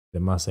The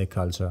Maasai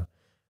culture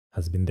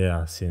has been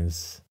there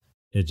since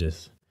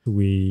ages.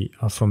 We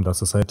are from the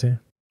society,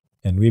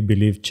 and we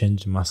believe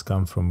change must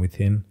come from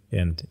within,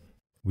 and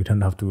we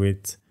don't have to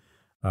wait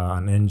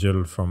an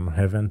angel from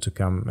heaven to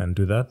come and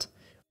do that.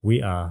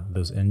 We are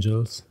those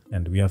angels,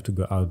 and we have to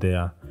go out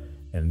there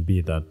and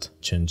be that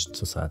changed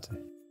society.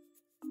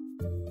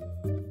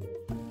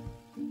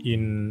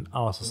 In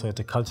our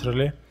society,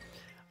 culturally,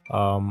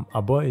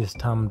 a boy is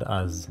termed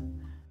as,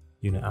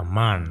 a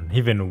man,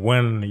 even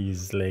when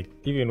he's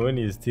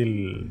still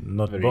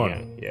not Very born.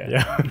 young,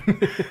 yeah.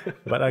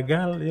 But a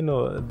girl,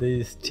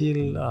 they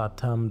still are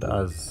termed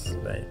as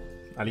like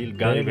A little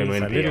girl, even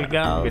when they little are,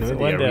 girls, even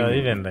when they are really-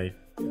 even like,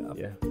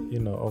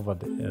 Yeah. over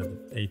the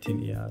 18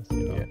 years.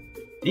 Yeah.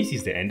 This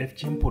is the End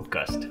FGM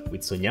Podcast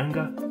with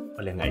Sonyanga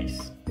Ole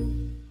Ng'ais.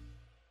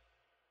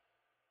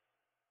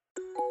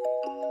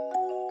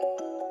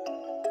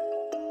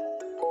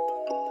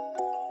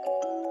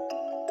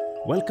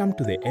 Welcome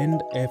to the End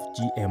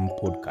FGM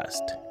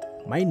Podcast.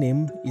 My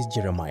name is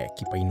Jeremiah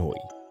Kipainoi.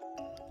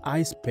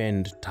 I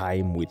spend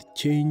time with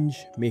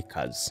change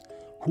makers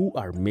who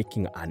are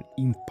making an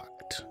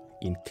impact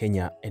in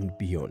Kenya and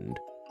beyond.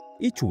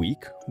 Each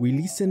week, we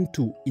listen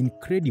to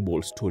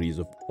incredible stories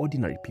of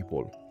ordinary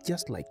people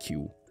just like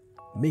you,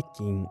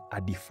 making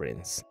a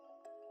difference.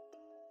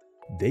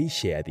 They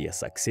share their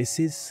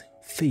successes,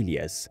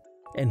 failures,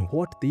 and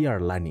what they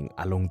are learning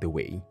along the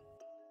way.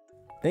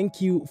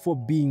 Thank you for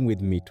being with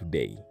me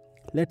today.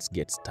 Let's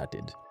get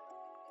started.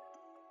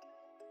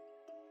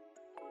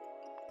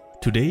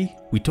 Today,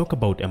 we talk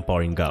about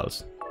empowering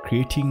girls,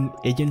 creating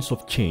agents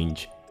of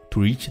change to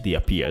reach their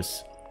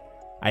peers.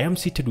 I am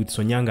seated with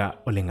Sonyanga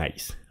Ole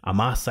Ng'ais, a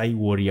Maasai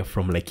warrior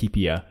from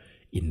Laikipia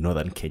in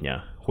northern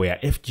Kenya, where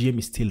FGM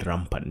is still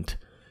rampant.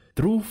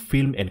 Through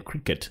film and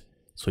cricket,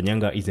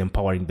 Sonyanga is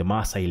empowering the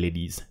Maasai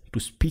ladies to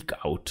speak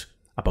out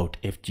about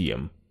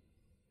FGM.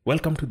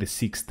 Welcome to the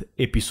 6th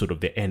episode of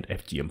the End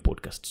FGM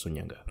Podcast,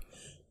 Sonyanga.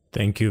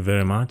 Thank you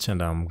very much,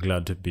 and I'm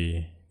glad to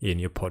be in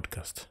your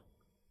podcast.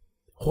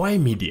 Why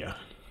media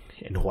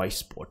and why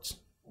sports?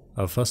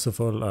 First of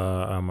all,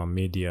 I'm a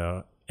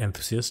media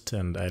enthusiast,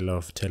 and I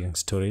love telling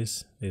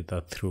stories,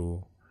 either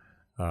through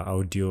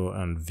audio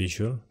and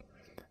visual.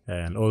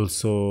 And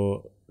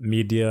also,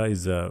 media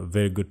is a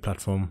very good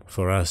platform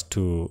for us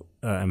to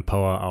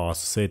empower our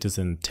societies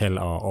and tell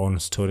our own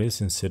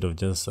stories instead of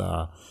just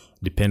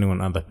depending on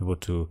other people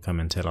to come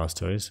and tell our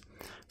stories.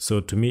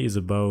 So to me, it's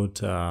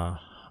about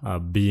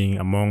being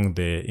among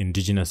the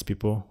indigenous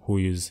people who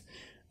use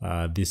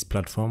this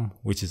platform,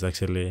 which is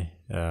actually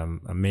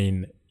a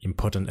main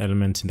important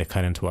element in the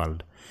current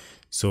world.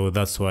 So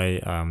that's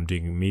why I'm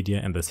doing media,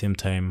 and at the same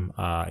time,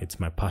 it's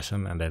my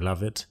passion and I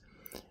love it.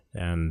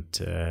 And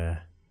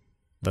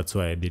that's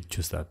why I did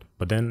choose that.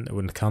 But then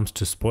when it comes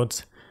to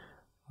sports,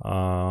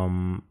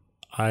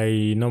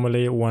 I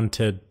normally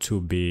wanted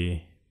to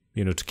be,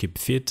 to keep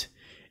fit,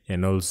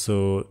 and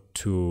also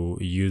to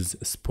use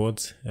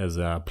sports as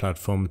a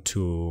platform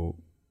to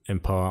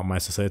empower my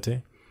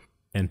society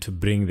and to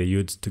bring the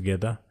youths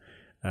together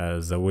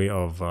as a way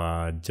of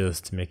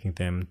just making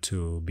them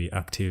to be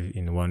active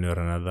in one way or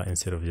another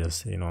instead of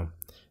just,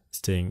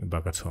 staying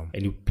back at home.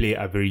 And you play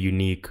a very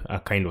unique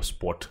kind of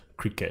sport,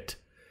 cricket.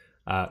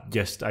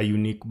 Just a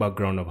unique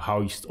background of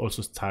how you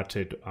also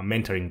started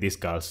mentoring these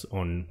girls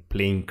on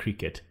playing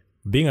cricket.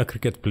 Being a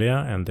cricket player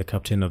and the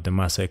captain of the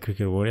Maasai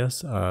Cricket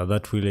Warriors,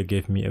 that really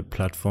gave me a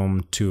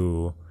platform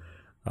to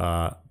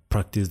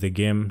practice the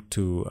game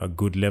to a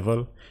good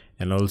level.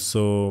 And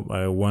also,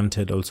 I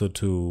wanted also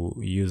to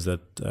use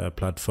that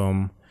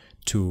platform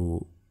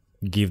to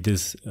give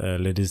these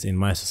ladies in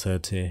my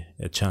society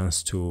a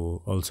chance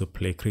to also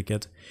play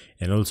cricket,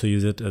 and also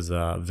use it as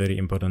a very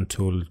important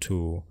tool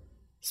to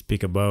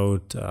speak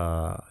about,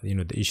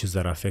 the issues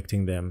that are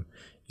affecting them,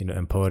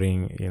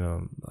 empowering,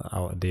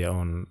 their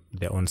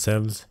own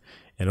selves,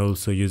 and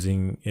also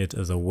using it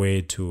as a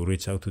way to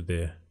reach out to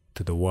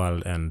the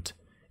world and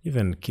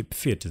even keep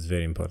fit is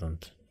very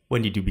important.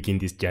 When did you begin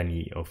this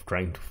journey of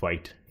trying to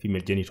fight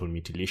female genital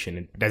mutilation,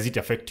 and does it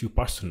affect you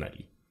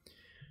personally?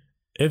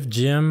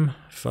 FGM,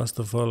 first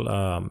of all,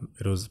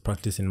 it was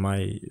practiced in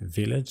my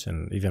village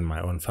and even my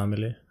own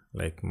family,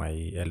 like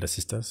my elder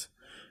sisters.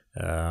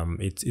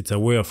 It's a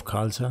way of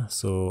culture.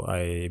 So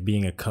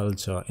being a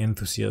culture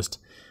enthusiast,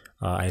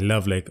 I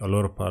love like a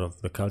lot of part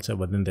of the culture,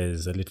 but then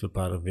there's a little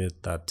part of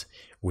it that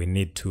we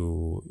need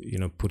to,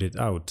 put it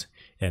out.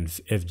 And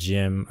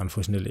FGM,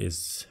 unfortunately,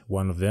 is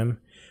one of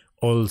them.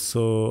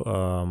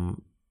 Also,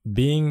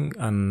 being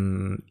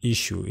an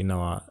issue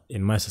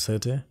in my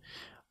society,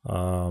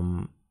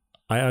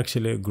 I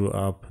actually grew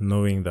up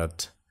knowing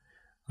that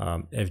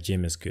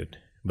FGM is good.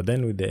 But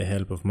then with the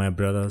help of my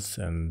brothers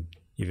and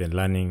even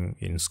learning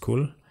in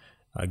school,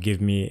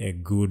 gave me a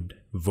good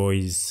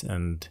voice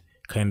and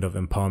kind of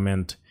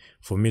empowerment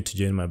for me to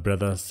join my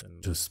brothers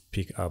and to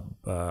speak up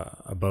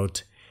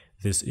about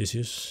these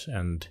issues.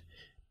 And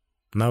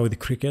now with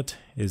cricket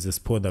is a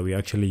sport that we're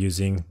actually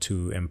using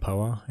to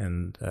empower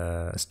and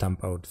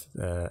stamp out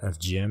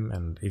FGM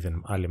and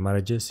even early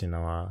marriages in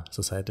our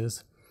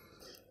societies.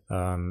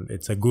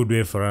 It's a good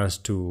way for us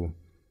to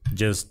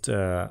just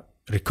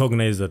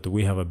recognize that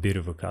we have a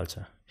beautiful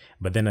culture.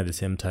 But then at the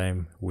same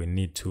time, we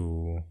need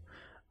to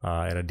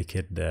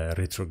eradicate the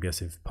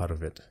retrogressive part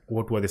of it.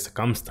 What were the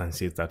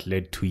circumstances that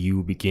led to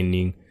you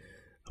beginning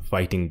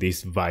fighting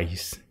this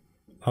vice?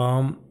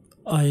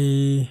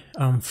 I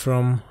am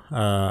from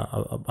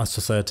a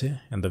society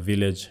in the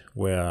village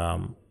where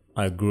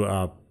I grew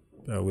up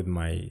with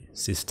my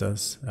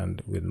sisters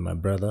and with my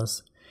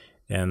brothers.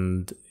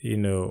 And,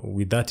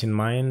 with that in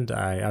mind,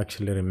 I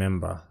actually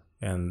remember,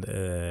 and,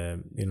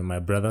 my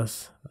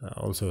brothers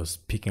also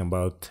speaking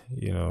about,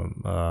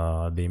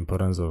 the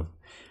importance of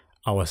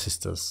our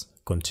sisters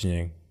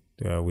continuing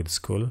with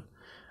school,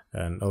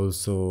 and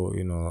also,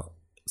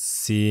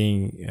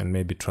 seeing and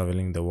maybe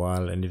traveling the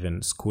world and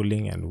even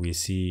schooling. And we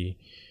see,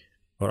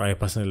 or I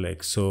personally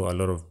saw a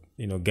lot of,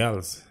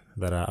 girls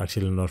that are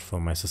actually not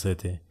from my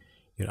society.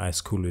 I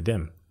school with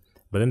them.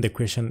 But then the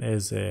question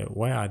is,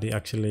 why are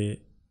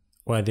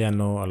there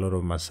no a lot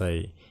of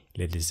Maasai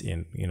ladies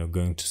in,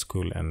 going to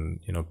school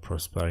and,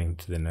 prospering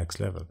to the next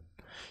level?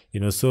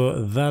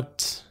 So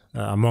that,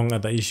 among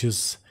other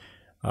issues,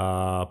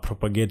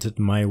 propagated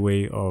my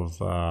way of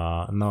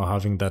now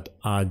having that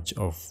urge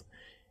of,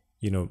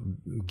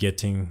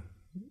 getting,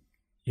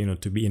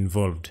 to be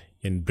involved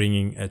in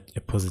bringing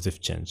a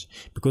positive change.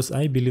 Because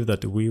I believe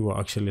that we were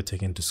actually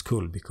taken to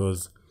school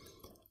because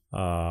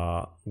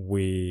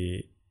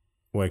we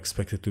were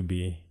expected to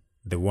be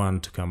the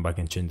one to come back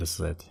and change the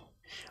society.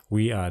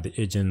 We are the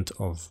agent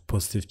of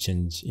positive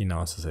change in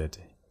our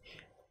society.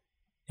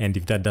 And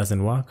if that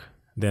doesn't work,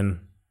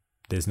 then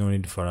there's no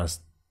need for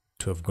us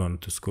to have gone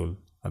to school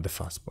at the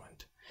first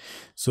point.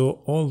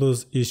 So all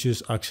those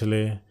issues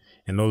actually,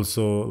 and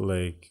also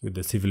with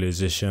the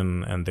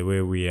civilization and the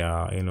way we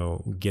are,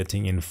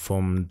 getting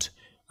informed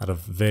at a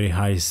very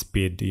high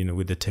speed,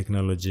 with the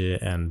technology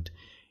and,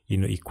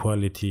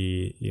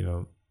 equality,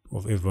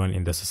 of everyone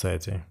in the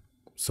society.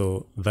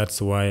 So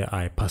that's why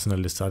I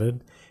personally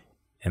started.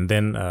 And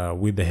then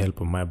with the help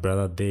of my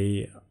brother,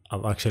 they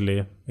have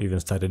actually even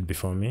started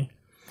before me.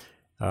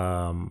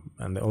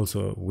 And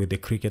also with the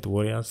cricket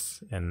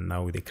warriors, and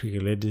now with the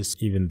cricket ladies,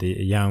 even the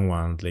young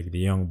ones, like the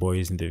young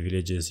boys in the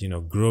villages,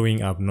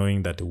 growing up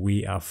knowing that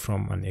we are for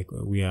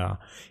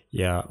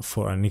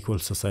an equal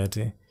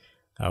society,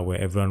 where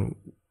everyone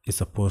is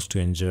supposed to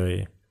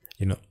enjoy,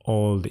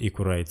 all the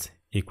equal rights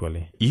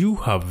equally. You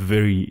have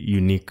very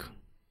unique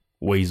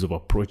ways of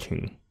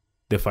approaching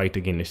the fight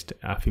against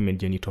female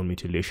genital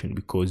mutilation,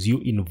 because you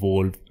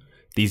involve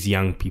these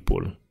young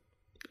people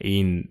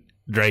in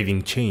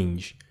driving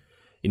change.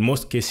 In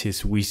most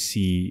cases, we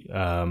see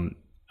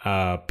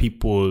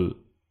people,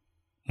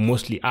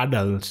 mostly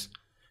adults,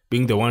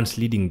 being the ones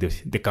leading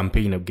the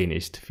campaign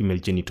against female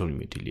genital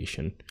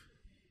mutilation.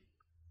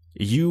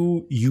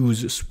 You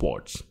use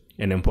sports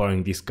and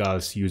empowering these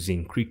girls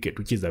using cricket,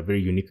 which is a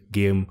very unique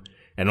game,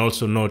 and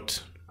also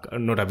not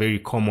a very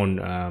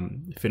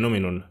common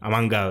phenomenon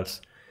among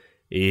girls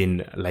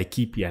in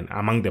Laikipia and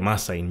among the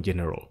Maasai in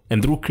general.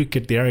 And through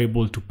cricket, they are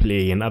able to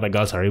play and other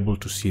girls are able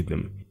to see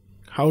them.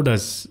 How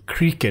does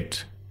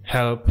cricket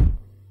help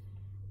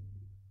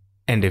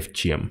End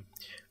FGM?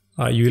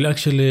 You will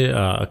actually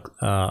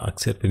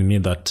accept with me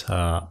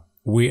that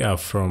we are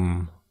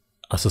from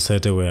a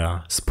society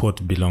where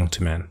sport belongs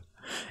to men.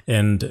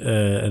 And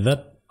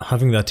that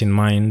having that in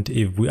mind,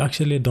 if we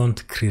actually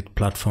don't create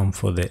platform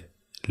for the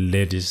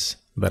ladies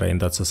that are in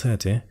that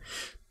society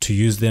to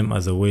use them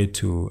as a way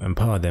to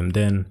empower them,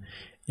 then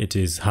it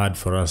is hard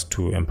for us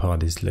to empower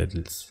these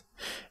ladies.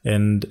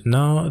 And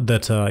now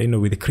that,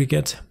 with the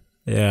cricket,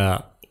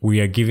 we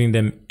are giving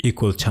them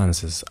equal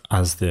chances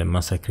as the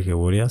Maasai Cricket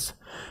Warriors,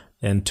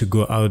 and to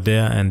go out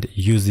there and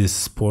use this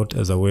sport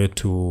as a way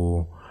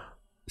to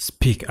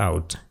speak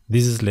out.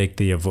 This is like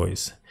their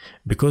voice.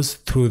 Because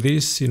through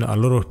this, a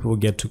lot of people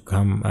get to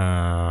come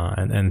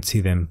and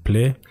see them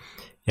play.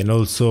 And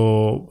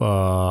also,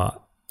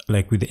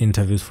 with the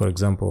interviews, for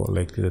example,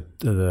 like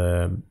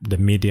the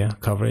media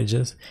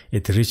coverages,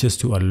 it reaches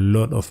to a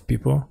lot of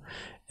people.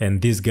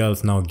 And these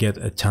girls now get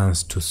a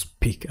chance to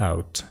speak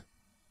out.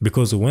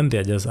 Because when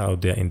they're just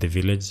out there in the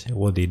village,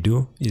 what they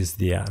do is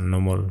their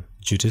normal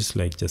duties,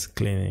 like just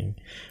cleaning,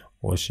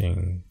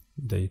 washing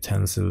the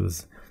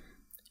utensils,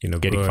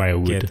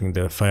 getting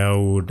the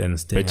firewood and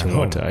staying at home.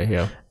 Water,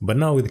 yeah. But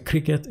now with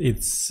cricket,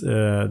 it's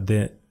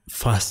the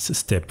first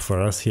step for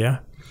us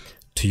here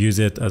to use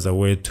it as a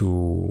way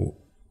to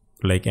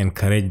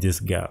encourage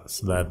these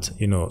girls that,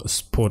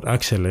 sport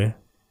actually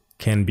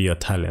can be your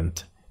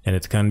talent and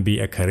it can be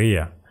a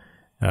career.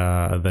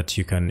 That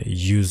you can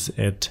use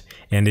it,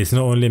 and it's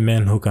not only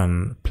men who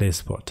can play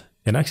sport.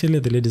 And actually,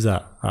 the ladies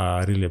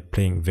are really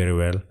playing very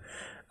well.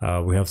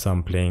 We have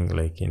some playing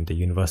in the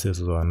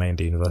universities, or not in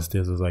the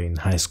universities, or in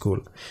high school.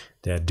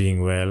 They are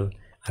doing well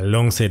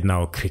alongside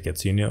now cricket.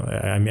 So,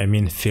 I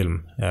mean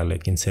film,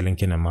 like in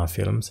Selenken E Maa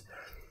Films.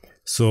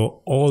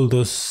 So all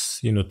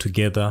those,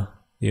 together,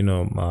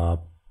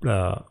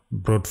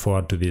 brought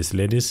forward to these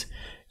ladies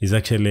is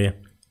actually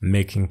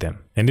making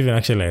them. And even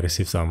actually, I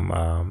received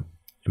some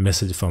a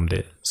message from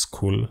the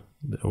school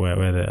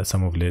where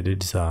some of the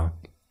ladies are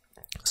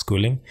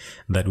schooling,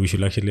 that we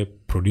should actually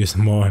produce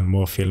more and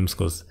more films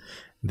because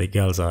the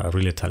girls are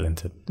really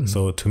talented.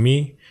 So to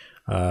me,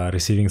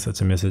 receiving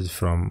such a message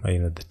from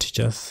the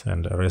teachers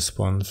and a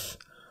response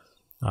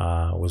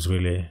was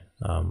really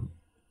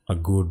a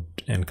good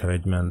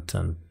encouragement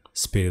and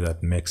spirit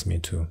that makes me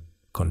to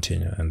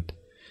continue and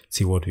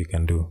see what we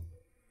can do.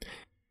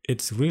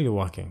 It's really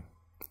working,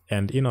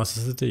 and in our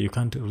society you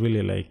can't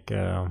really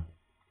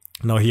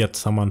now hear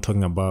someone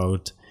talking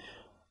about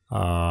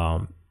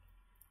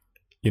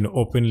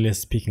openly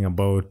speaking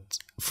about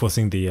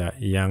forcing the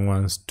young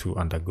ones to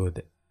undergo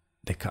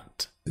the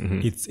cut.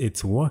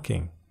 It's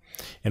working.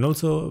 And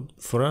also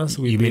for us,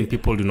 you mean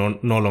people do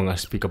no longer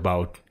speak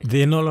about?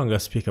 They no longer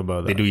speak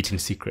about that. They do it in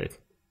secret.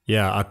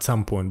 Yeah, at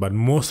some point. But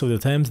most of the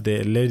times,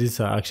 the ladies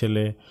are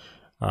actually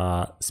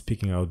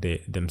speaking out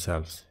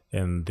themselves,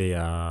 and they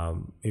are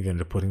even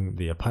reporting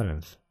their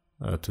parents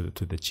to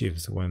the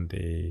chiefs when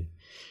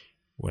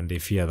they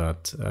fear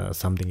that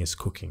something is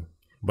cooking.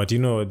 But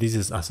this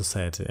is a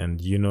society, and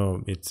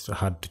it's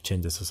hard to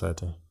change the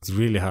society. It's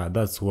really hard.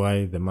 That's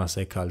why the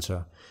Maasai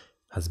culture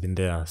has been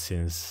there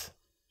since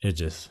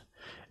ages.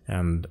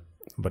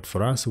 But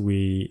for us,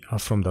 we are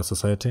from the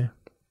society,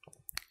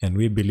 and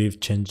we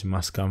believe change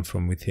must come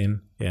from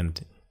within,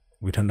 and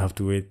we don't have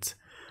to wait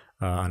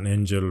an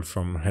angel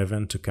from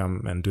heaven to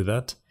come and do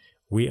that.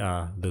 We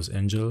are those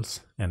angels,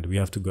 and we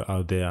have to go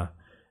out there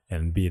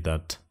and be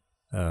that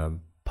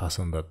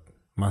person that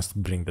must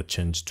bring the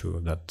change to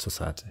that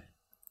society.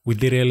 With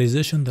the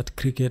realization that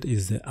cricket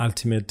is the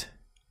ultimate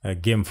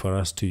game for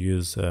us to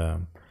use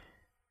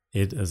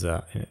it as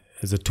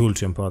a tool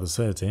to empower the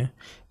society,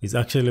 is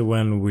actually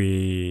when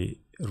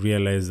we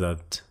realize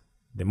that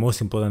the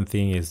most important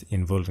thing is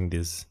involving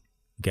these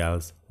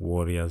girls,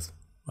 warriors,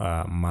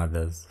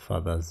 mothers,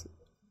 fathers,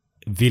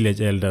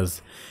 village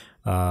elders,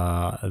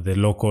 the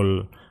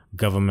local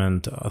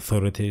government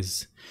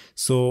authorities.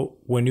 So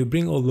when you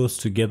bring all those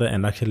together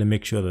and actually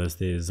make sure that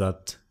there is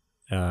that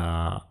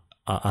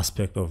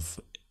aspect of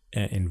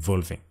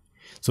involving,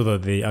 so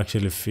that they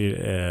actually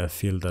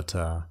feel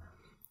that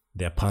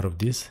they are part of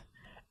this,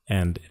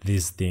 and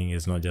this thing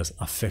is not just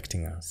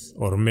affecting us,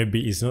 or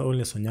maybe it's not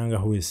only Sonyanga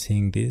who is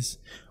seeing this,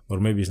 or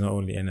maybe it's not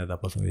only any other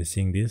person who is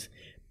seeing this,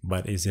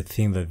 but it's a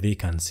thing that they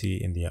can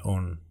see in their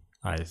own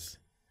eyes.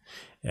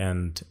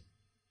 And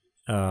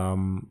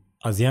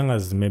as young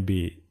as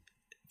maybe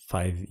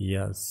 5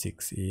 years,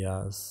 6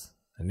 years,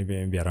 and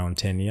even maybe around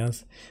 10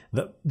 years,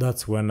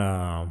 that's when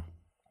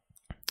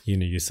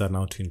you start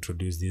now to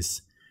introduce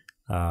this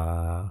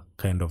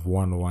kind of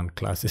one-on-one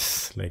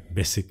classes, like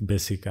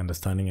basic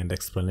understanding and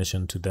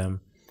explanation to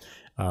them,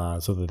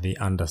 so that they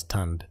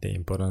understand the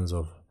importance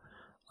of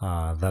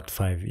that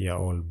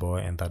 5-year-old boy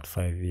and that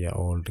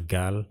 5-year-old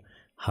girl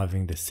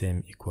having the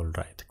same equal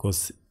right.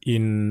 Because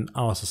in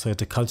our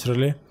society,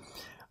 culturally,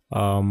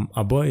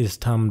 a boy is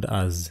termed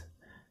as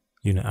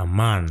a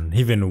man,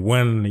 even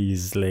when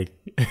he's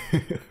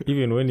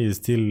even when he's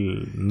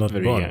still not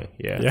very born. Young,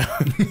 yeah.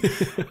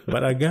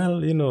 But a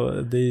girl,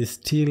 they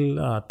still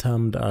are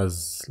termed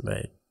as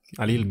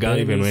a little girl,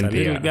 even when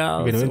they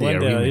are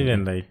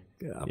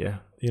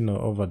even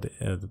over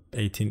the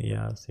 18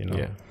 years.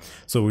 Yeah.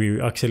 So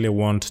we actually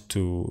want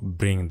to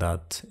bring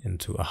that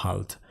into a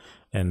halt,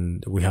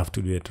 and we have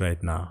to do it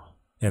right now,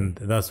 and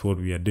that's what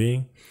we are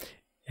doing.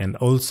 And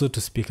also to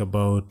speak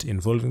about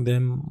involving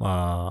them,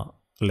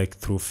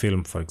 through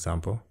film, for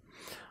example.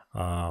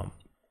 I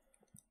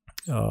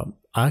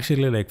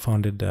actually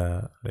founded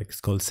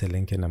it's called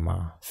Selenken E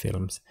Maa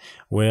Films,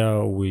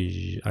 where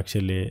we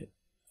actually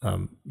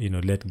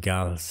let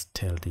girls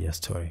tell their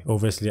story.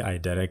 Obviously I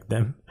direct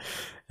them,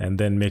 and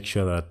then make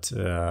sure that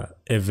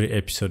every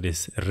episode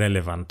is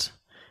relevant,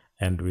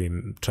 and we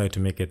try to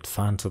make it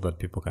fun so that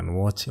people can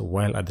watch,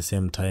 while at the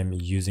same time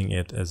using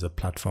it as a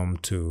platform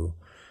to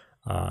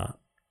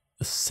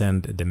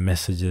send the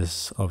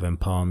messages of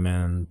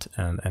empowerment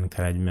and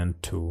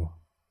encouragement to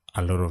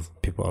a lot of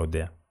people out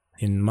there.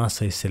 In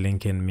Maasai,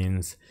 Selenken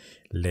means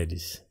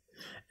ladies,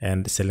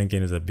 and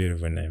Selenken is a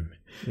beautiful name.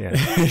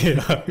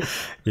 Yeah.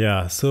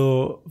 Yeah.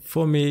 So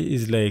for me,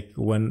 it's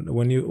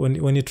when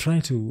you try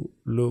to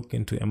look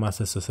into a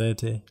Maasai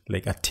society,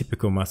 like a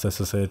typical Maasai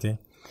society,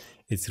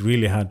 it's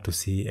really hard to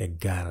see a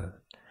girl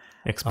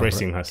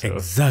expressing herself.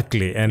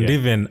 Exactly, and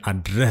even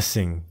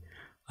addressing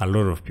a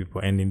lot of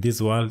people. And in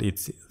this world,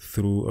 it's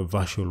through a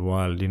virtual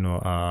world,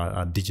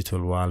 a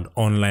digital world,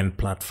 online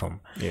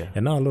platform. Yeah.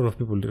 And now a lot of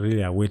people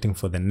really are waiting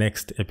for the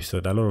next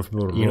episode. A lot of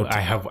people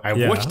I've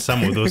watched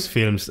some of those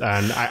films,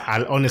 and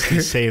I'll honestly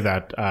say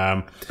that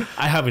I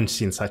haven't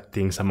seen such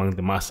things among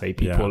the Maasai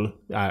people.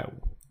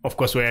 Of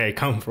course, where I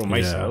come from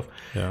myself.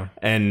 Yeah.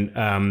 And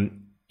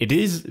it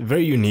is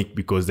very unique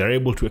because they're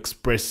able to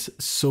express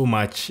so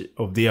much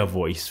of their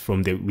voice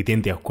from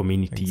within their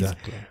communities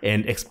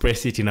and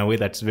express it in a way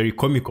that's very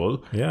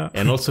comical. Yeah.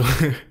 And also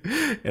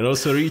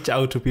reach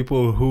out to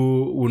people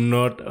who would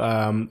not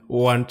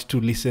want to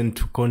listen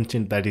to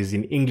content that is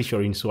in English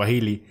or in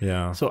Swahili.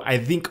 Yeah. So I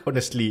think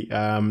honestly,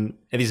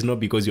 it is not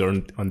because you're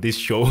on this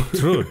show.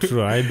 True.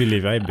 I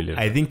believe.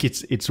 I think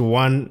it's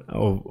one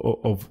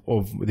of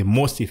the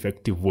most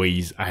effective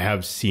ways I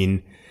have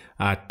seen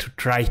to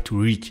try to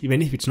reach,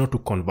 even if it's not to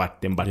convert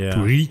them, but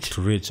to reach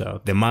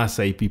out the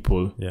Maasai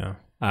people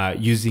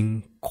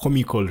using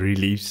comical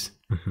reliefs.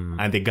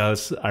 And the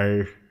girls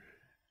are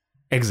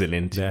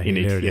excellent in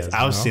it. Yes,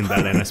 I've seen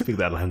that and I speak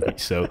that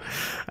language. So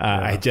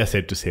I just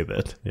had to say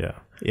that. Yeah.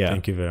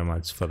 Thank you very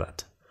much for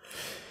that.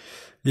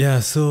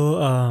 Yeah. So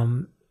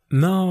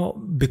now,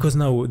 because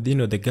now,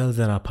 the girls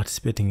that are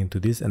participating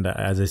into this, and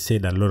as I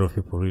said, a lot of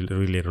people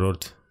really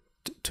wrote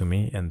to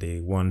me and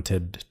they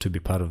wanted to be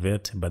part of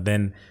it. But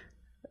then,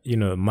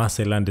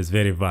 Maasai land is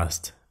very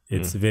vast.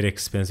 It's very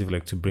expensive,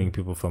 like to bring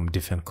people from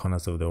different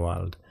corners of the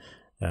world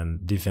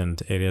and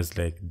different areas,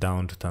 like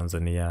down to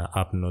Tanzania,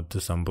 up north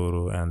to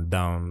Samburu, and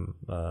down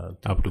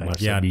up to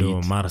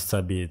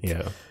Marsabit,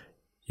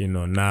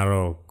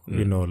 Narok,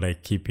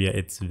 Laikipia.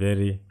 It's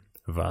very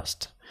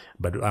vast.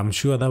 But I'm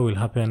sure that will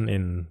happen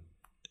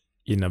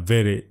in a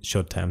very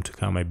short time to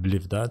come. I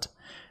believe that.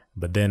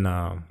 But then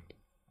I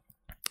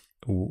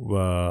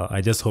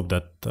just hope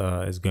that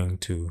it's going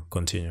to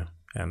continue.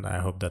 And I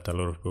hope that a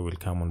lot of people will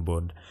come on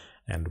board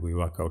and we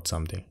work out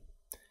something.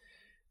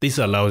 This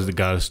allows the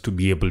girls to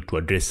be able to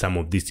address some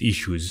of these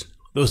issues,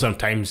 though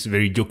sometimes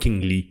very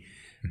jokingly,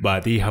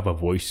 but they have a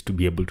voice to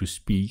be able to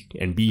speak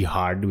and be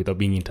heard without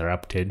being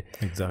interrupted.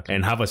 Exactly.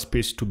 And have a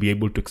space to be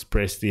able to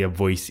express their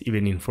voice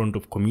even in front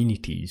of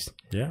communities.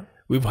 Yeah.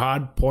 We've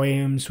heard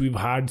poems, we've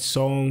heard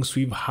songs,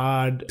 we've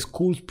heard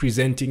schools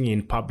presenting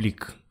in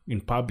public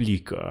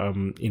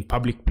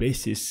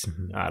places,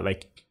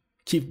 like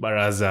chief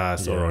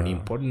barazas or on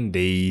important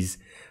days,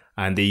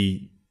 and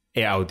they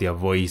air out their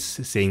voice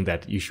saying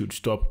that you should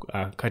stop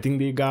cutting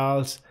the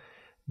girls.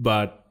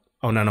 But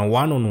on a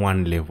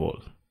one-on-one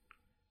level,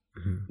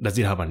 does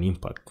it have an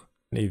impact?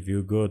 If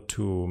you go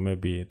to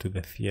maybe to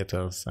the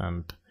theaters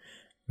and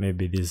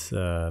maybe these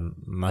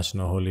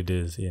national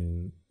holidays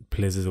in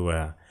places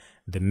where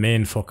the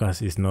main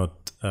focus is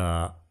not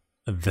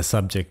the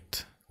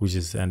subject, which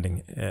is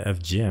ending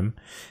FGM,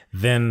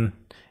 then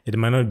it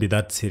might not be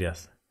that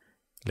serious.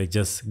 Like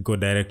just go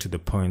direct to the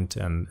point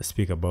and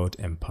speak about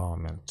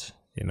empowerment,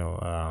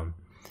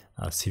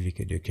 civic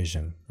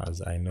education,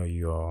 as I know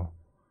you're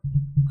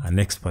an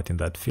expert in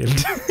that field.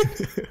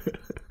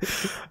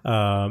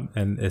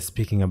 And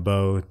speaking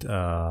about,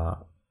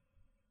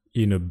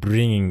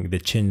 bringing the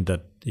change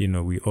that,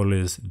 we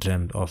always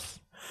dreamed of.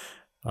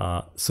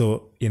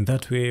 So in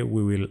that way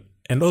we will,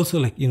 and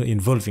also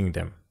involving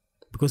them.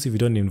 Because if you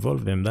don't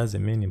involve them, that's the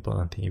main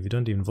important thing. If you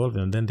don't involve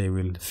them, then they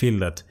will feel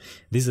that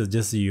these are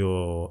just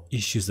your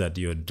issues that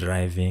you're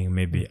driving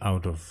maybe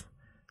out of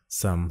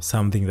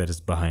something that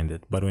is behind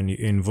it. But when you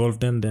involve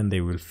them, then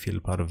they will feel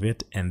part of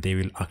it and they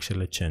will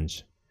actually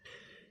change.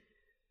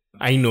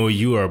 I know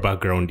your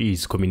background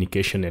is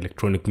communication,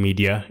 electronic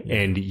media,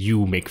 and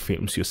you make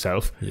films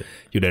yourself. Yeah.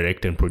 You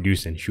direct and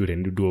produce and shoot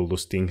and you do all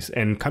those things.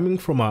 And coming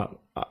from a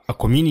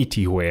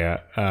community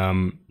where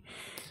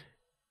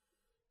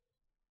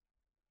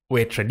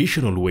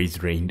traditional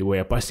ways reigned,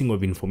 where passing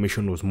of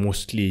information was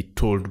mostly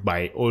told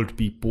by old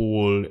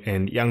people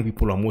and young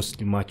people are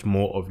mostly much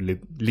more of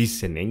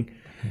listening.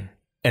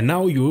 And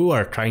now you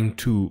are trying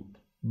to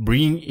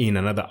bring in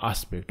another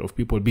aspect of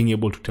people being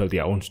able to tell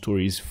their own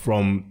stories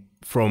from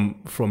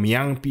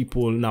young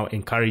people, now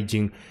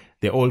encouraging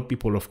the old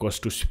people, of course,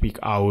 to speak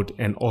out,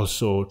 and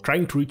also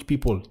trying to reach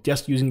people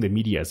just using the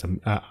media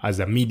as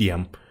a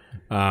medium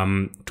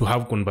to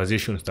have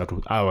conversations that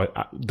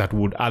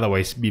would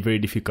otherwise be very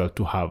difficult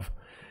to have.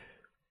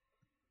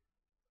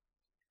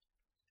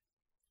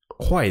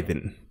 Why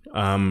then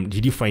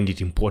did you find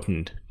it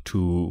important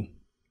to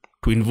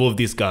involve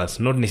these girls,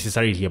 not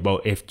necessarily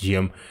about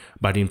FGM,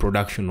 but in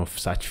production of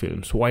such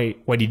films? Why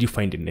did you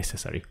find it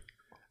necessary?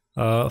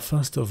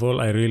 First of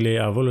all,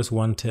 I've always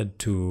wanted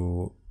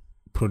to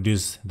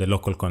produce the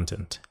local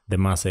content, the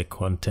Maasai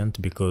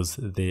content, because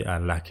they are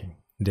lacking.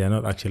 They are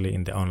not actually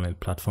in the online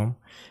platform,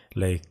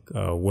 like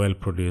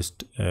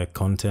well-produced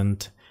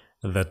content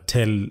that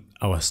tell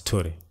our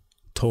story,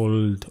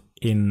 told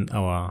in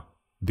our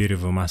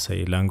beautiful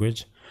Maasai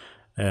language.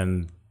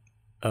 And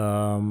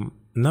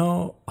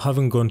now,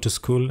 having gone to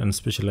school and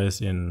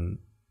specialized in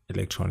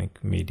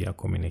electronic media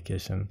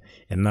communication,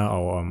 and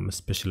now I'm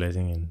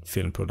specializing in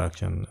film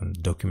production and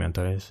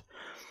documentaries,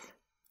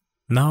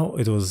 now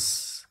it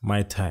was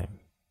my time,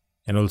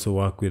 and also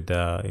work with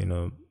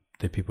the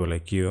people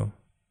like you.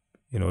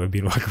 We've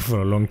been working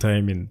for a long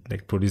time in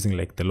producing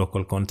the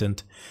local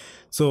content.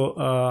 So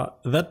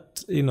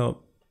that,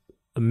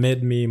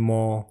 made me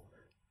more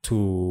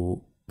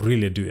to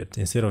really do it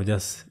instead of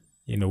just,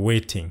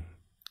 waiting,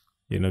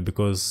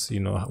 because,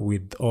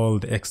 with all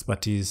the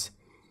expertise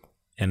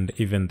and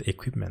even the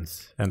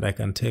equipments. And I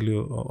can tell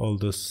you all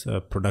those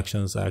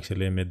productions, I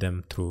actually made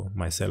them through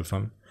my cell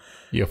phone.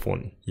 Your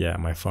phone? Yeah,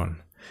 my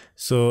phone.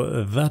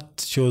 So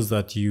that shows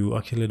that you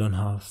actually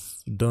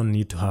don't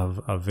need to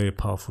have a very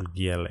powerful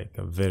gear, like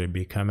a very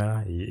big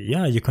camera.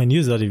 Yeah, you can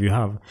use that if you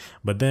have,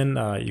 but then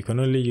you can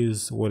only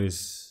use what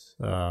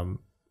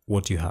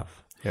you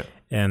have. Yeah.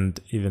 And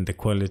even the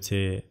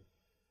quality,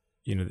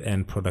 the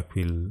end product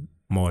will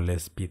more or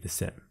less be the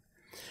same.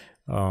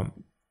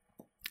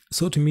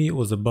 So to me, it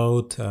was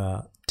about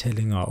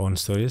telling our own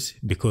stories,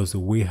 because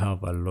we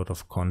have a lot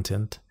of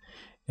content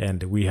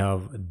and we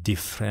have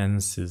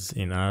differences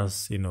in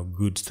us,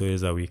 good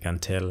stories that we can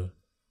tell.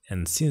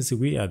 And since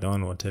we are the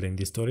one who are telling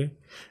this story,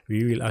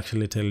 we will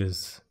actually tell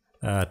it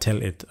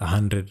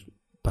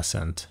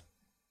 100%,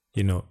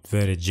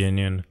 very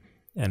genuine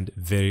and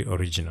very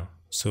original.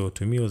 So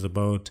to me, it was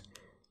about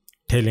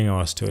telling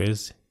our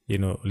stories,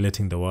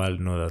 letting the world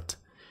know that,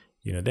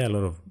 there are a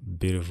lot of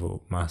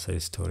beautiful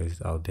Maasai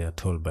stories out there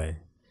told by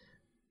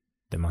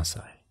the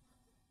Maasai.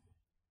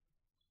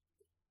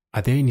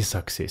 Are there any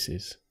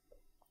successes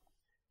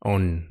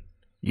on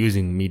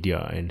using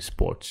media and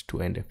sports to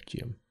end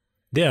FGM?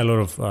 There are a lot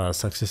of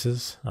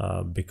successes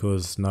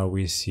because now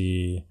we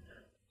see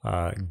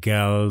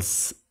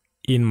girls,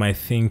 in my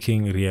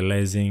thinking,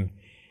 realizing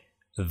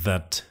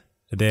that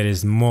there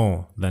is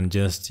more than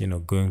just,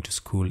 going to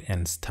school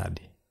and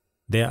study.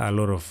 There are a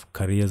lot of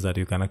careers that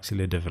you can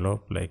actually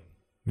develop, like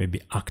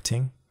maybe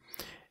acting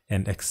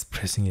and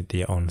expressing it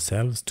their own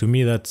selves. To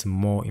me, that's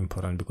more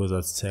important because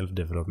that's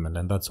self-development,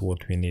 and that's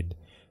what we need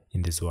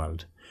in this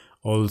world.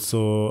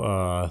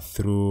 Also,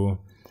 through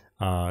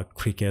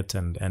cricket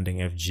and ending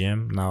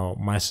FGM, now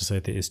my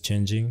society is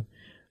changing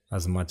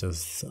as much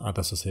as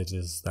other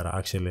societies that are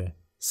actually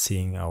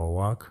seeing our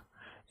work.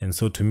 And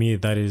so to me,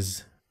 that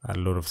is a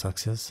lot of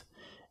success.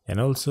 And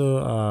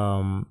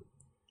also,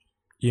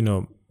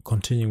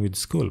 continuing with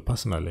school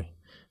personally.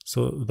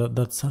 So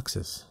that's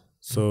success.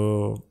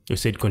 So you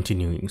said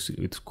continuing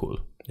with school.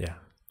 Yeah.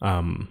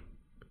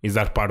 Is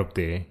that part of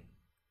the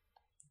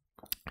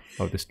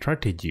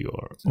strategy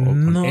or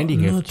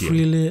ending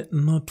FGM?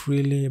 Not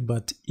really,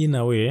 but in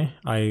a way,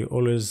 I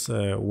always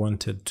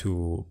wanted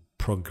to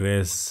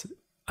progress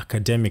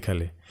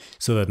academically,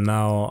 so that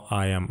now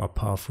I am a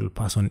powerful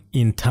person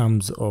in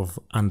terms of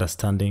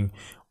understanding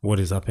what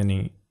is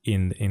happening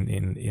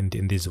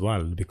in this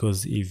world.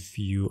 Because if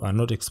you are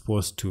not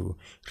exposed to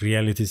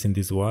realities in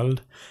this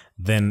world,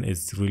 then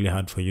it's really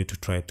hard for you to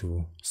try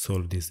to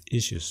solve these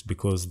issues,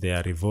 because they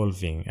are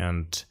evolving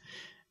and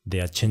they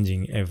are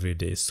changing every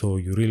day. So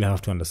you really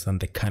have to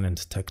understand the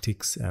current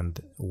tactics and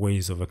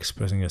ways of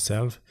expressing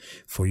yourself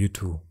for you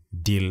to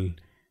deal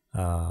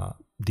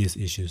these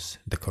issues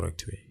the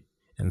correct way.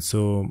 And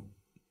so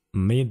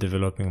me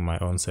developing my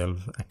own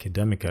self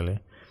academically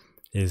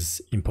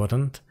is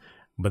important,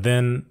 but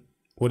then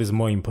what is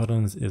more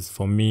important is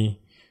for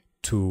me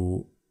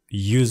to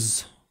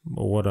use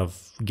what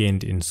I've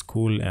gained in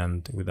school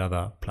and with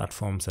other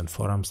platforms and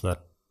forums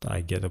that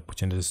I get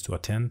opportunities to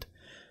attend.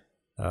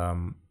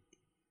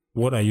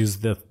 What I use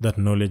that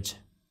knowledge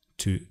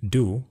to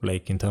do,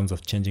 like in terms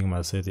of changing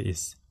my society,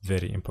 is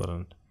very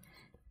important.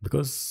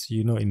 Because,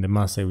 in the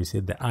Maasai, we say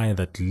the eye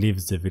that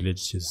leaves the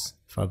village is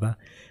further.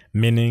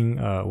 Meaning,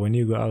 when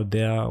you go out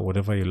there,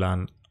 whatever you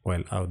learn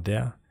while out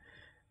there,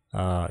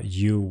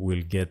 you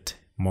will get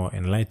more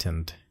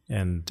enlightened,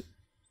 and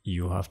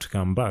you have to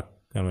come back.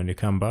 And when you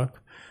come back,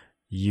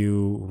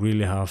 you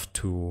really have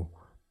to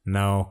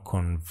now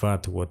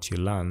convert what you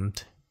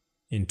learned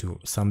into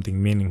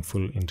something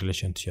meaningful in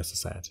relation to your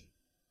society.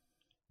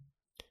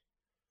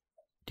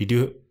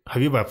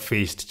 Have you ever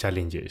faced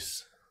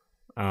challenges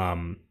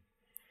in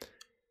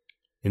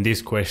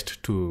this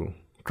quest to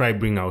try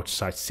bring out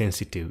such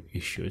sensitive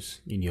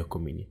issues in your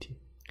community?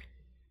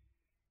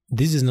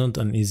 This is not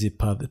an easy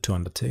path to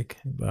undertake,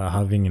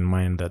 having in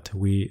mind that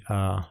we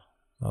are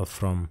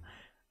from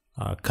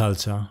a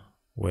culture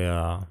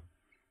where,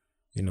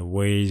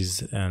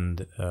 ways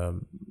and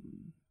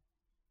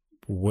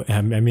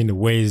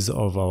ways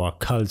of our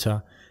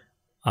culture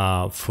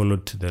are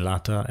followed to the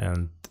latter,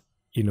 and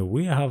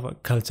we have a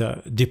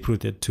culture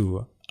deep-rooted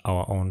to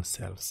our own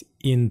selves,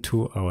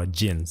 into our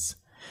genes.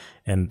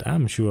 And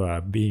I'm sure,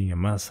 being a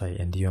Maasai,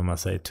 and you're a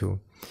Maasai too,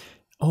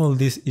 all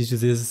these issues,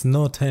 there's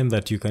no time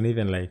that you can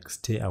even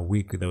stay a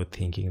week without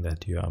thinking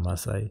that you are a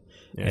Maasai,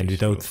 and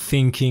without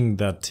thinking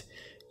that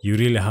you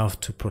really have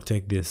to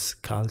protect this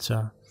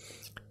culture.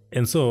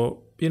 And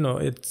so,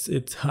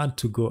 it's hard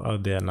to go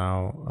out there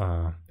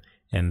now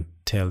and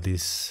tell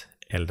these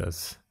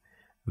elders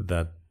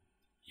that,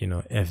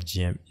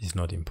 FGM is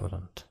not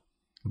important.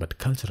 But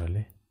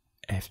culturally,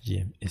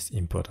 FGM is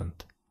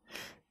important.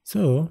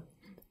 So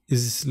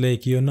it's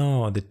like you're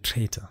now the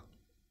traitor.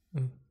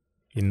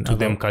 To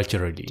them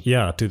culturally.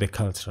 Yeah, to the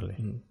culturally.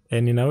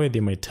 And in a way, they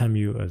might term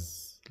you,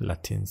 as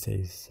Latin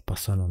says,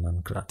 persona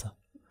non grata.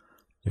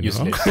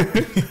 Useless.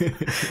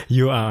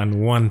 You are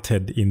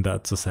unwanted in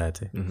that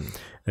society.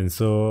 And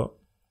so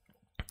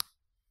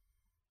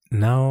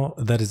now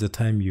that is the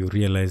time you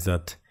realize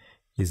that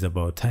it's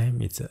about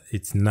time.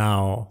 It's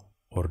now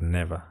or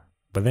never.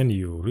 But then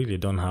you really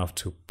don't have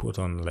to put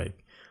on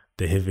like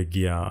the heavy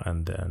gear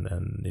and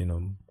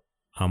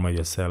armor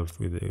yourself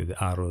with the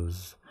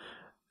arrows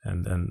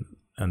and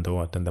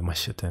the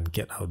machete and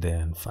get out there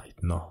and fight.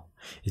 No,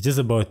 it's just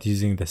about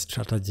using the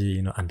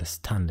strategy,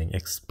 understanding,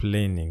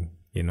 explaining,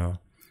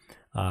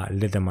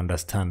 let them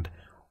understand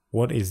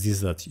what is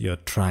this that you're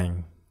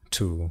trying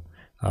to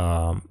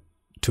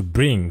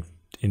bring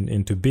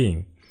into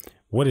being.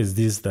 What is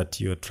this that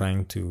you're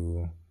trying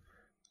to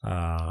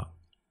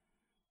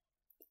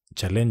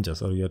challenge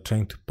us, or you're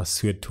trying to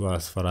persuade to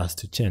us for us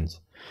to change?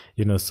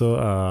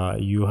 So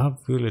you have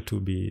really to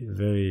be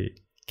very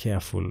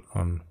careful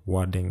on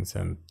wordings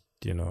and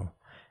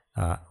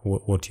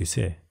what you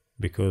say,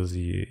 because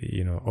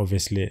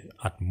obviously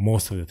at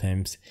most of the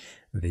times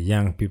the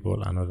young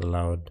people are not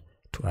allowed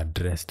to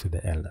address to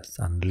the elders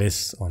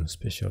unless on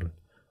special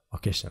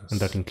occasions,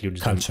 and that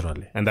includes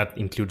culturally, and that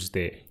includes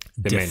the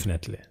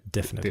definitely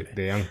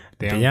men.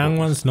 The young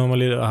ones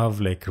normally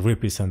have like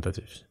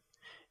representatives,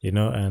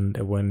 and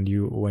when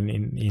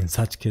in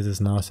such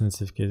cases, now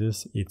sensitive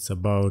cases, it's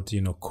about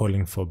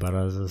calling for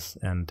barazas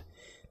and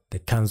the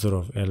council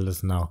of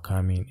elders now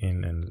coming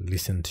in and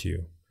listen to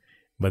you.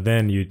 But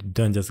then you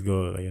don't just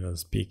go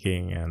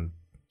speaking, and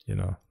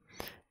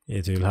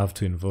it will have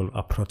to involve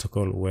a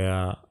protocol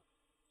where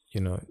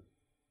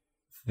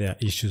there are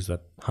issues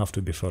that have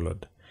to be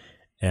followed.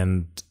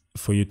 And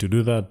for you to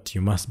do that,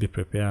 you must be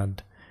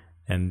prepared,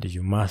 and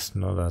you must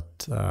know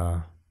that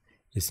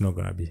it's not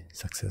going to be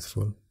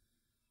successful,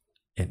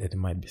 and it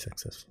might be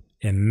successful.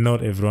 And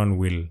not everyone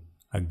will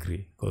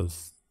agree,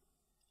 because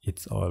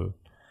it's all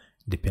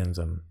depends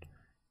on,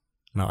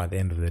 now at the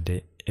end of the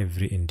day,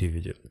 every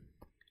individual,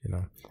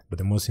 But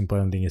the most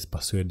important thing is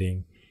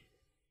persuading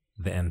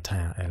the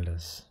entire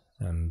elders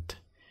and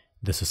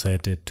the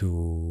society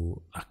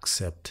to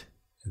accept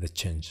the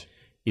change.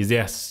 Is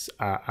there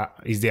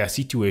a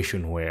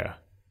situation where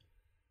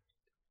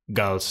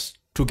girls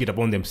took it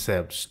upon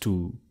themselves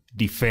to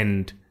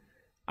defend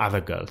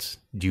other girls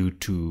due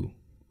to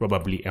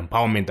probably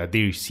empowerment that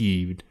they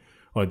received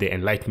or the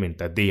enlightenment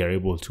that they are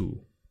able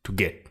to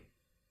get?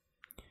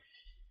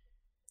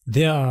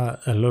 There are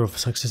a lot of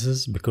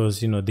successes, because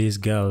these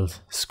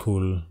girls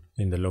school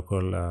in the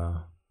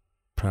local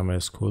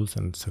primary schools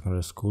and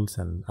secondary schools,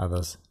 and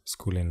others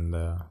school in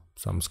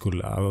some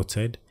school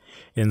outside.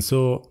 And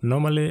so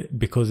normally,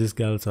 because these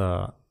girls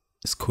are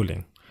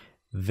schooling,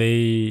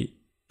 they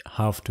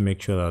have to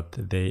make sure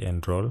that they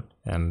enroll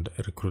and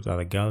recruit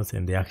other girls,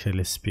 and they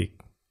actually speak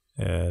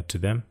to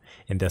them.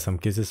 And there are some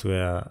cases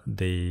where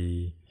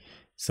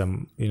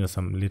some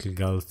little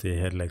girls, they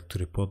had like to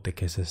report the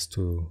cases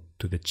to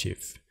the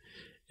chief,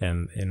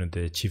 and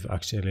the chief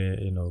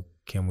actually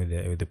came with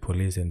the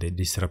police, and they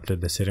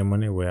disrupted the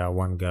ceremony where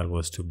one girl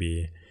was to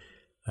be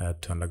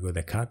to undergo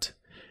the cut,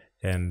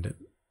 and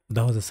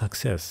that was a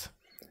success.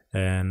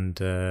 And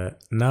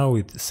now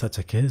with such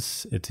a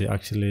case, it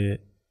actually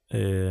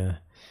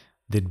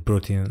did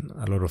brought in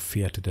a lot of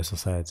fear to the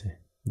society.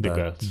 With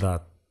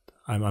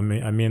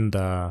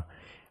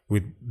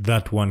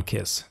that one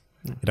case,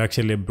 it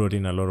actually brought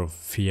in a lot of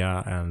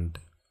fear and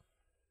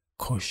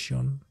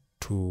caution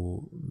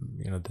to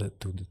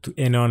to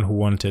anyone who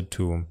wanted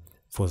to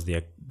force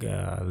their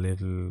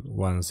little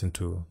ones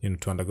into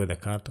to undergo the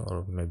cut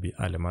or maybe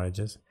early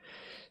marriages.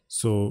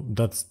 So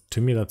that's,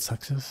 to me, that's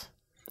success.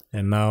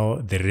 And now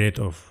the rate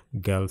of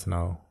girls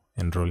now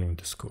enrolling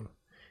to school,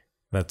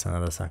 that's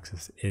another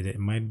success. It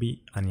might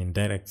be an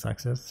indirect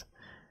success,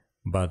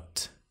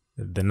 but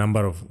the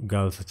number of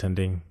girls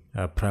attending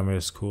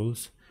primary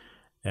schools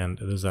and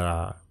those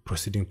are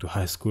proceeding to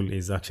high school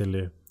is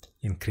actually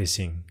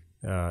increasing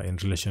in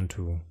relation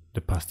to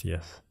the past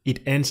years. It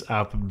ends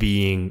up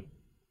being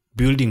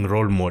building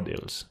role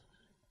models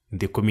in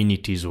the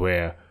communities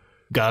where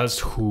girls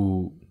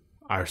who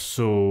are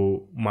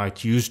so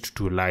much used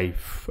to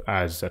life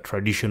as a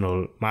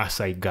traditional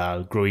Maasai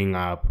girl growing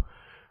up,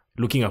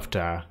 looking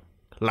after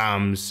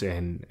lambs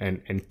and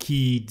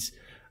kids,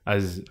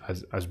 as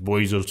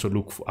boys also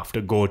look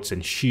after goats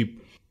and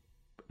sheep,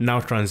 now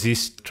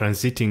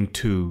transiting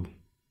to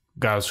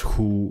girls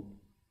who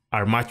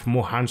are much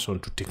more hands-on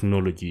to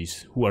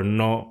technologies, who are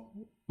not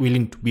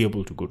willing to be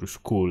able to go to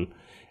school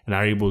and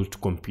are able to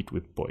compete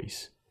with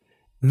boys.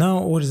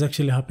 Now what is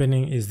actually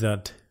happening is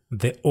that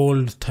the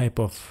old type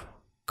of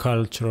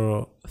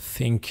cultural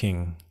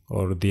thinking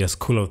or their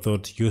school of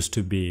thought used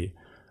to be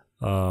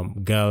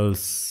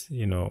girls,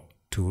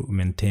 to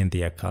maintain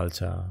their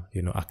culture,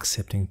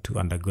 accepting to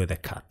undergo the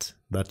cut.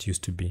 That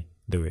used to be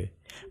the way.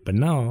 But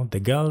now the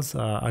girls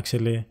are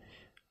actually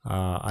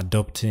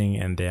adopting,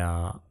 and they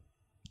are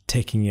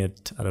taking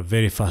it at a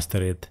very fast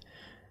rate,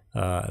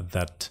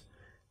 that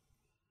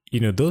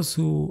those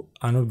who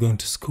are not going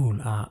to school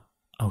are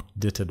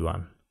outdated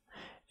one,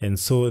 and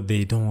so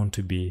they don't want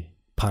to be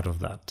part of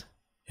that.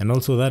 And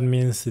also that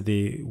means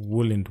they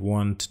wouldn't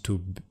want to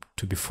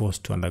be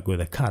forced to undergo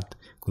the cut,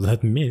 because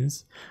that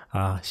means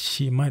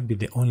she might be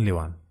the only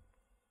one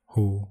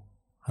who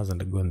has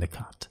undergone the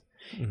cut.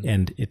 Mm-hmm.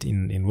 And it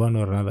in one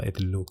or another, it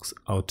looks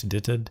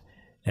outdated,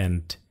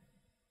 and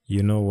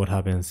you know what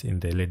happens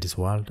in the ladies'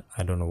 world.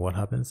 I don't know what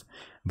happens,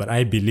 but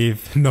I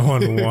believe no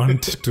one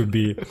wants to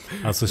be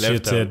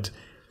associated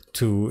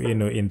to,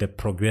 in the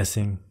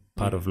progressing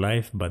part of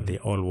life, but they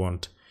all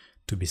want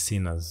to be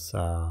seen as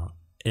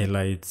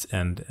elites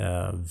and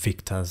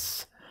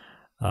victors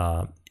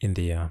in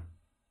their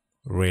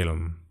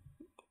realm.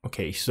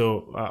 Okay,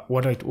 so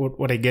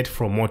what I get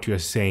from what you're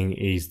saying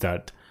is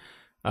that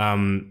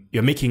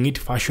you're making it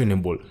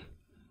fashionable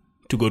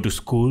to go to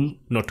school,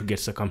 not to get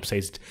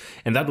circumcised.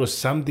 And that was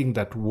something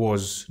that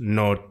was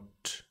not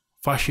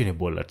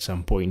fashionable at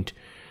some point.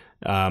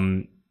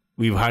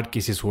 We've had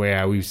cases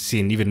where we've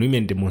seen even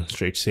women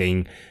demonstrate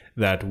saying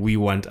that we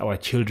want our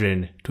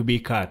children to be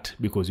cut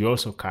because we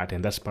also cut,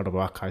 and that's part of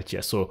our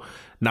culture. So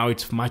now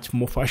it's much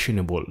more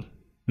fashionable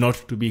not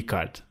to be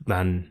cut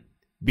than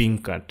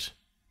being cut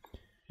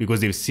because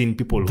they've seen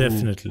people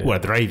who are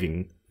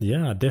thriving.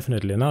 Yeah,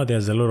 definitely. Now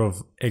there's a lot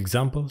of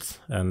examples,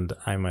 and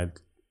I might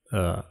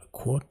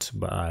quote,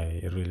 but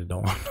I really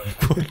don't want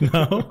to quote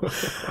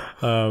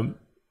now.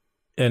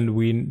 And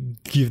we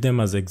give them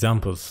as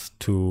examples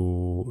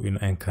to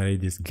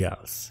encourage these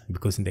girls,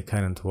 because in the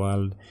current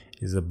world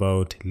is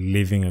about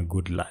living a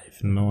good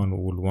life. No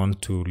one would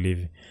want to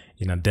live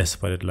in a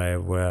desperate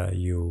life where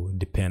you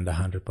depend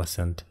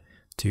 100%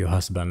 to your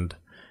husband,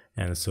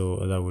 and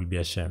so that will be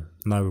a shame.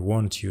 Now we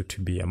want you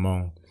to be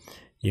among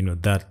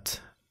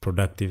that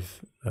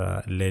productive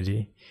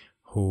lady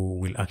who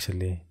will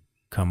actually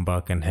come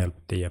back and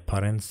help their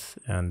parents,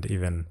 and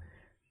even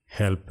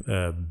help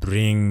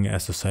bring a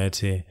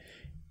society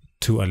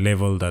to a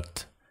level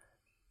that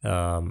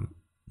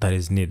that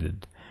is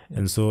needed.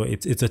 And so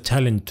it's a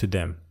challenge to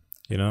them,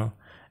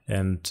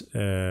 and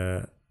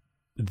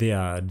they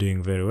are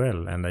doing very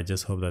well, and I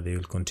just hope that they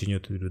will continue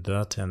to do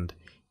that, and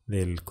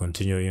they'll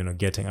continue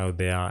getting out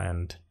there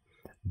and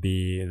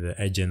be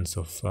the agents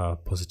of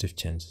positive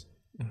change.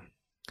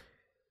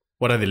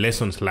 What are the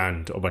lessons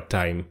learned over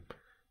time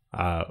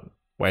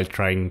while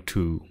trying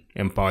to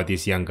empower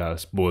these young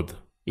girls, both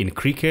in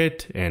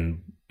cricket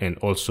and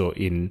also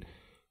in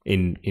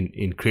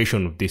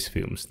creation of these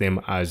films,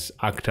 them as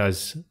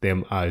actors,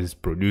 them as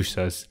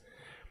producers?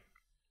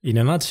 In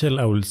a nutshell,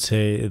 I would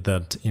say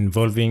that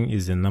involving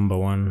is the number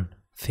one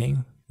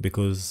thing,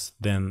 because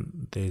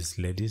then there's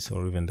ladies,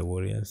 or even the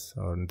warriors,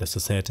 or the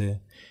society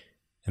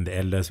and the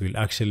elders will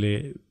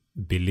actually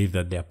believe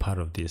that they are part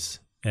of this,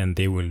 and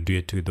they will do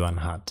it with one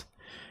heart.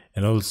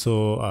 And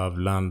also I've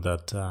learned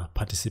that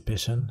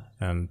participation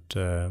and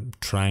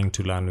trying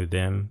to learn with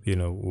them,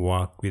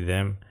 work with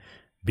them,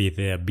 be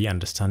there, be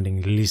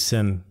understanding,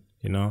 listen,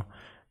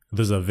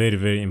 those are very,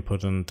 very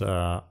important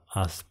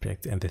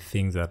aspects and the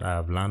things that I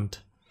have learned.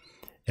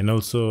 And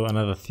also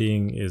another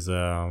thing is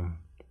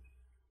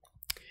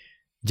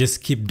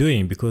just keep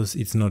doing, because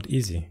it's not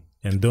easy.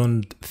 And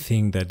don't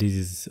think that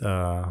this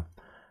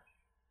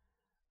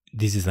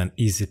is an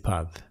easy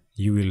path.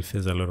 You will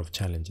face a lot of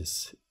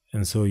challenges.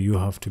 And so you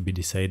have to be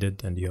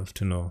decided, and you have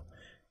to know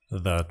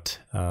that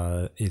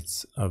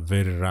it's a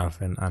very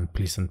rough and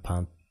unpleasant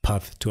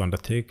path to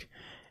undertake.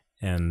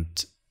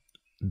 And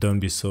don't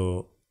be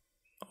so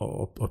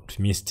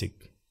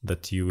optimistic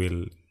that you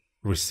will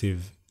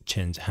receive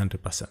change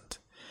 100%,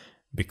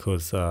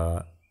 because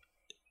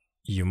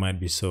you might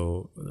be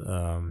so,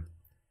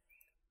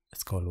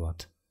 it's called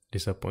what?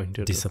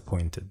 Disappointed.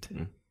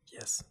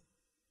 Yes.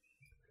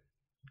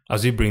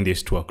 As we bring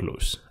this to a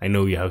close, I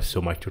know we have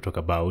so much to talk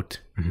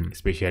about,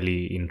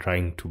 especially in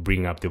trying to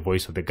bring up the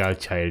voice of the girl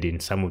child in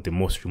some of the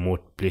most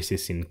remote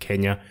places in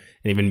Kenya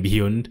and even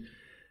beyond.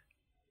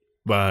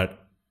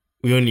 But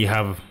we only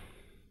have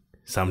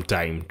some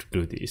time to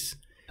do this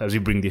as we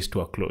bring this to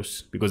a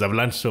close, because I've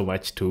learned so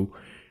much too.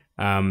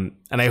 And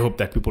I hope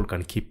that people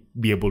can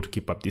be able to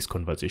keep up these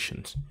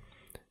conversations.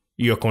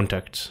 Your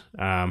contacts,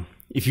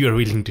 if you are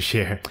willing to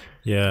share.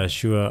 Yeah,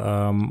 sure.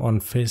 On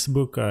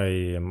Facebook, I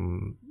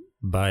am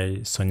by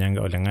Sonyanga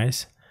Ole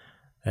Ng'ais,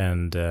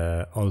 and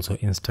also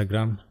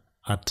Instagram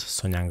at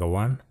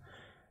Sonyanga1.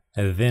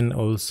 And then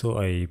also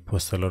I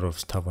post a lot of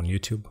stuff on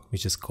YouTube,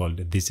 which is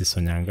called This is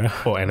Sonyanga.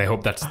 Oh, and I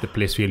hope that's the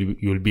place where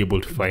you'll be able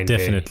to find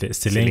definitely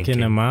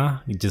Selenken E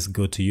Maa. You just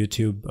go to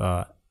YouTube.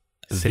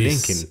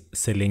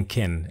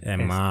 Selenken E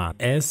Maa.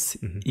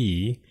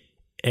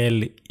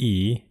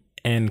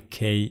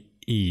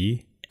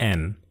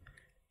 SELENKEN.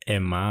 E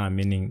Maa,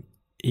 meaning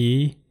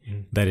E,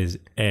 that is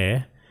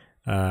A.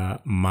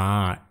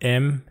 Maa,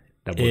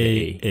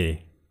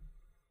 M-A-A.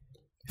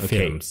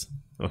 Films.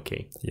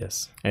 Okay.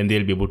 Yes. And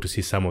they'll be able to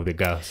see some of the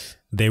girls.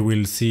 They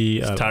will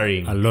see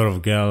starring a lot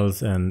of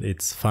girls, and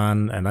it's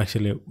fun. And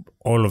actually,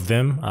 all of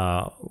them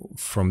are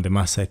from the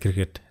Maasai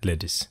Cricket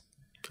Ladies.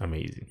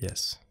 Amazing.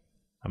 Yes.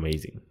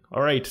 Amazing.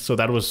 All right. So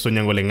that was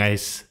Sonyanga Ole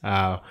Ng'ais,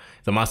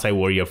 the Maasai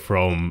warrior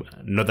from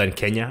northern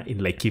Kenya in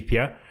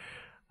Laikipia.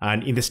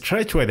 And in the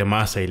stretch where the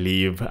Maasai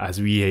live, as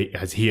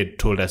he had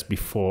told us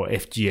before,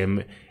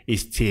 FGM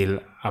is still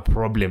a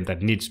problem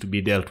that needs to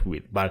be dealt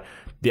with. But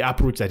the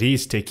approach that he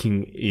is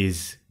taking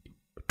is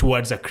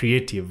towards a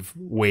creative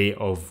way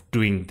of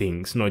doing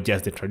things, not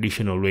just the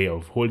traditional way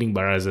of holding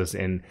barazas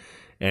and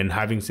and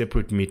having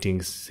separate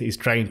meetings. He's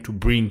trying to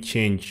bring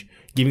change,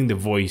 giving the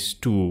voice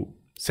to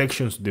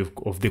sections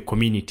of the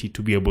community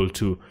to be able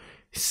to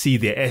see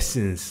the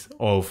essence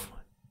of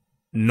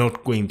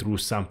not going through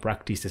some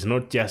practices,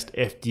 not just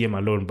FGM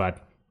alone,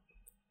 but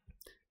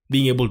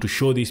being able to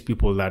show these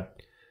people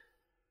that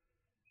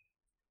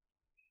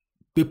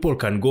people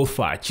can go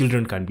far,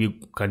 children can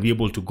be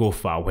able to go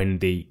far when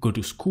they go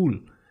to school,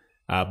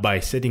 by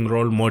setting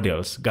role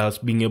models, girls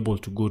being able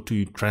to go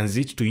to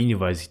transit to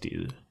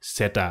university,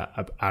 set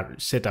up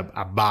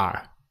a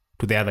bar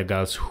to the other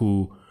girls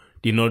who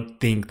did not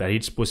think that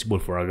it's possible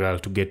for a girl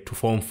to get to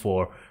Form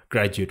 4,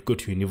 graduate, go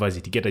to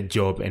university, get a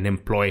job, and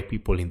employ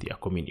people in their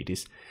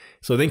communities.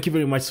 So thank you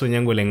very much,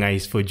 Sonyanga Ole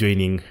Ng'ais, for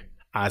joining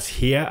us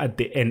here at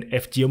the End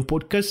FGM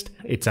Podcast.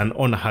 It's an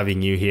honor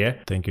having you here.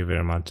 Thank you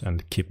very much,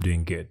 and keep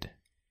doing good.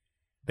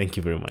 Thank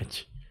you very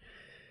much.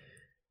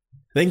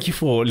 Thank you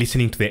for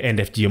listening to the End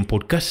FGM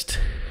Podcast.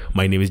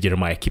 My name is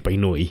Jeremiah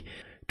Kipainoi.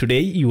 Today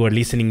you are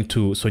listening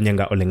to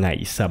Sonyanga Ole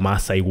Ng'ais, a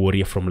Maasai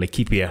warrior from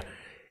Laikipia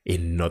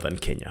in northern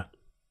Kenya.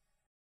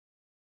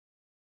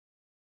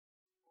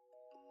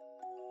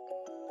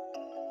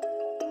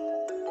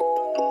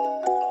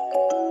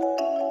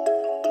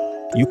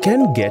 You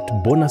can get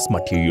bonus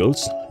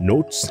materials,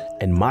 notes,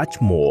 and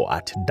much more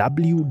at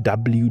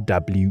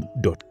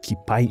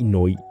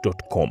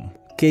www.kipainoi.com.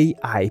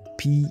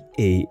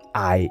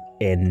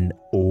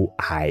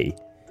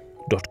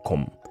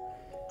 KIPAINOI.com.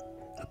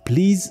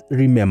 Please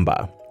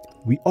remember,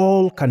 we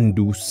all can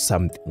do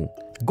something.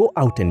 Go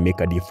out and make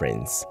a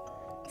difference,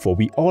 for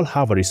we all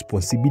have a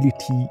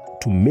responsibility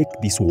to make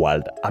this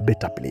world a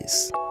better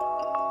place.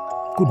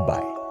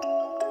 Goodbye.